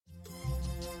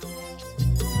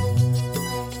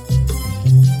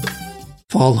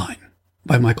Fall Line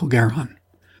by Michael Garon,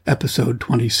 Episode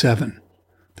 27,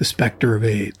 The Specter of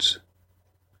AIDS.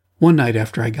 One night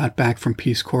after I got back from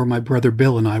Peace Corps, my brother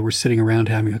Bill and I were sitting around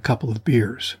having a couple of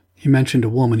beers. He mentioned a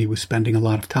woman he was spending a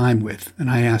lot of time with,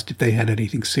 and I asked if they had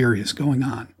anything serious going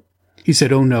on. He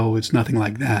said, "Oh no, it's nothing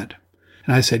like that."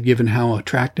 And I said, given how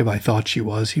attractive I thought she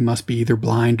was, he must be either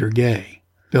blind or gay.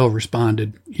 Bill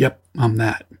responded, "Yep, I'm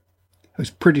that." I was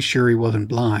pretty sure he wasn't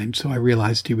blind, so I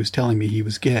realized he was telling me he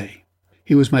was gay.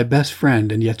 He was my best friend,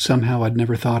 and yet somehow I'd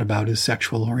never thought about his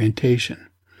sexual orientation.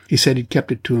 He said he'd kept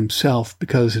it to himself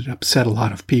because it upset a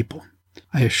lot of people.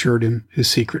 I assured him his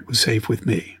secret was safe with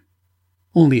me.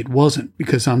 Only it wasn't,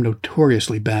 because I'm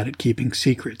notoriously bad at keeping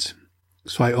secrets.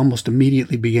 So I almost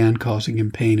immediately began causing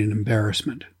him pain and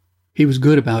embarrassment. He was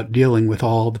good about dealing with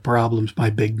all the problems my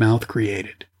big mouth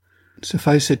created.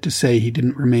 Suffice it to say, he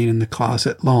didn't remain in the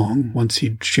closet long once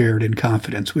he'd shared in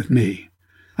confidence with me.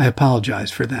 I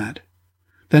apologized for that.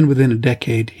 Then within a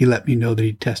decade, he let me know that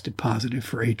he'd tested positive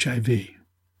for HIV.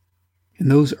 In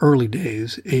those early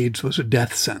days, AIDS was a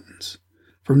death sentence.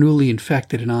 For newly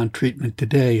infected and on treatment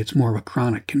today, it's more of a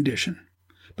chronic condition.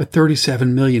 But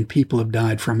 37 million people have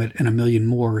died from it, and 1 million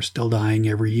more are still dying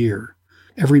every year.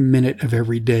 Every minute of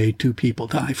every day, 2 people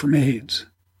die from AIDS.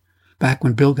 Back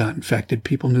when Bill got infected,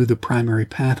 people knew the primary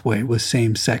pathway was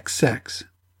same-sex sex.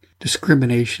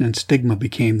 Discrimination and stigma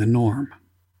became the norm.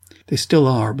 They still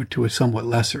are, but to a somewhat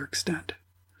lesser extent.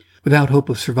 Without hope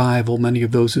of survival, many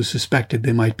of those who suspected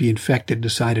they might be infected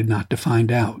decided not to find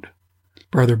out.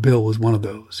 Brother Bill was one of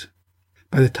those.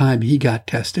 By the time he got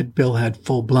tested, Bill had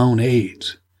full-blown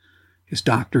AIDS. His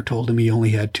doctor told him he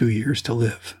only had 2 years to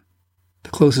live. The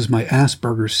closest my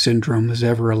Asperger's syndrome has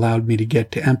ever allowed me to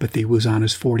get to empathy was on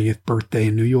his 40th birthday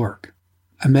in New York.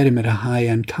 I met him at a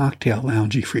high-end cocktail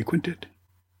lounge he frequented.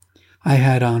 I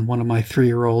had on one of my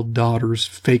 3-year-old daughter's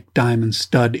fake diamond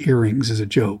stud earrings as a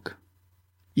joke.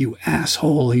 "You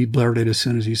asshole," he blurted as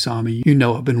soon as he saw me. "You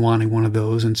know I've been wanting one of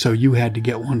those, and so you had to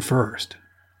get one first."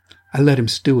 I let him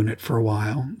stew in it for a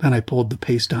while, then I pulled the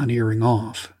paste-on earring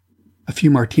off. A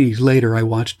few martinis later, I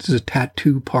watched as a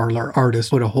tattoo parlor artist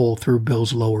put a hole through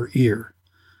Bill's lower ear.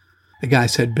 The guy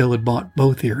said Bill had bought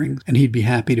both earrings, and he'd be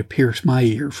happy to pierce my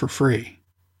ear for free.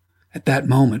 At that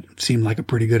moment, it seemed like a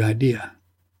pretty good idea.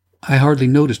 I hardly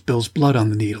noticed Bill's blood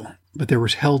on the needle, but there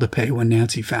was hell to pay when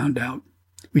Nancy found out.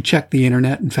 We checked the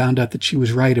internet and found out that she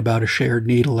was right about a shared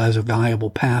needle as a viable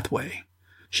pathway.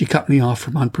 She cut me off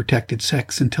from unprotected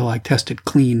sex until I tested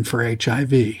clean for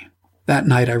HIV. That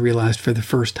night I realized for the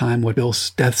first time what Bill's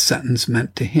death sentence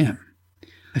meant to him.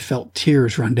 I felt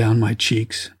tears run down my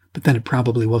cheeks, but then it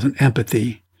probably wasn't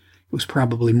empathy. It was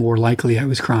probably more likely I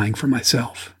was crying for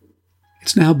myself.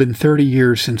 It's now been 30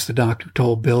 years since the doctor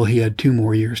told Bill he had 2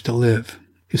 more years to live.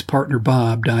 His partner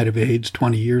Bob died of AIDS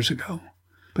 20 years ago.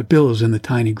 But Bill is in the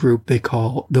tiny group they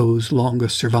call those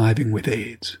longest surviving with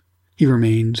AIDS. He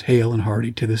remains hale and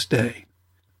hearty to this day.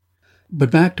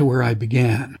 But back to where I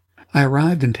began. I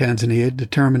arrived in Tanzania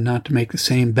determined not to make the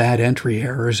same bad entry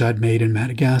errors I'd made in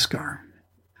Madagascar.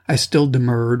 I still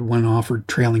demurred when offered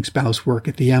trailing spouse work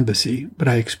at the embassy, but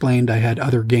I explained I had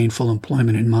other gainful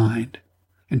employment in mind.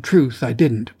 In truth, I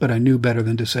didn't, but I knew better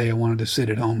than to say I wanted to sit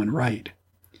at home and write.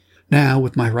 Now,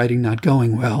 with my writing not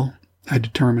going well, I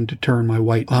determined to turn my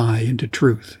white lie into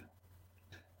truth.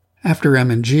 After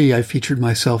M&G, I featured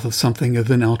myself as something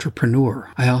of an entrepreneur.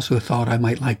 I also thought I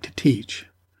might like to teach.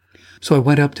 So I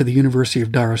went up to the University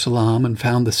of Dar es Salaam and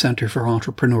found the Center for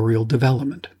Entrepreneurial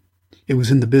Development. It was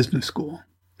in the business school.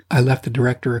 I left the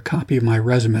director a copy of my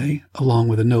resume, along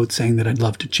with a note saying that I'd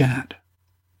love to chat.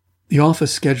 The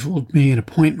office scheduled me an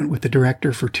appointment with the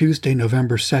director for Tuesday,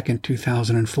 November 2nd,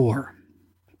 2004.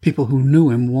 People who knew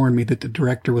him warned me that the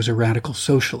director was a radical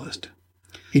socialist.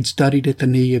 He'd studied at the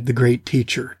knee of the great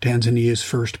teacher, Tanzania's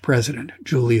first president,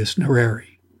 Julius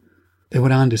Nyerere. They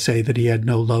went on to say that he had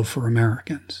no love for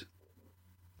Americans.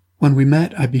 When we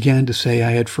met, I began to say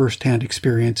I had first-hand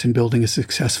experience in building a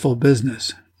successful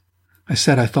business. I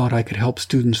said I thought I could help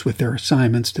students with their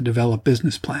assignments to develop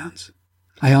business plans.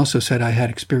 I also said I had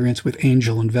experience with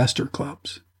angel investor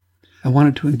clubs. I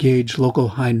wanted to engage local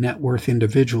high-net-worth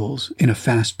individuals in a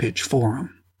fast-pitch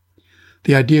forum.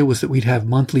 The idea was that we'd have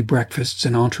monthly breakfasts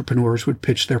and entrepreneurs would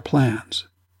pitch their plans.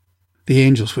 The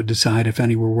angels would decide if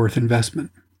any were worth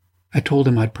investment. I told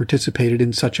him I'd participated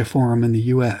in such a forum in the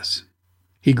U.S.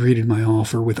 He greeted my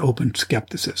offer with open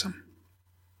skepticism.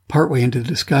 Partway into the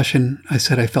discussion, I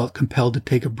said I felt compelled to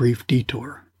take a brief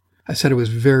detour. I said I was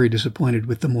very disappointed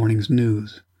with the morning's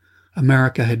news.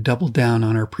 America had doubled down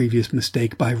on our previous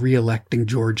mistake by re-electing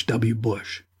George W.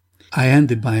 Bush. I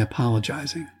ended by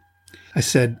apologizing. I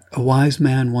said, "A wise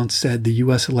man once said the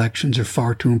U.S. elections are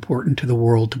far too important to the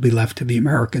world to be left to the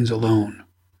Americans alone."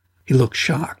 He looked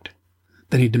shocked.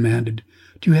 Then he demanded,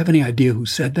 "Do you have any idea who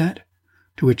said that?"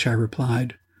 To which I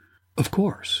replied, "Of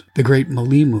course, the great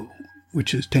Mwalimu,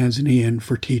 which is Tanzanian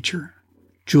for teacher,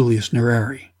 Julius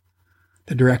Nyerere."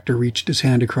 The director reached his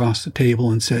hand across the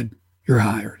table and said, "You're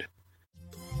hired."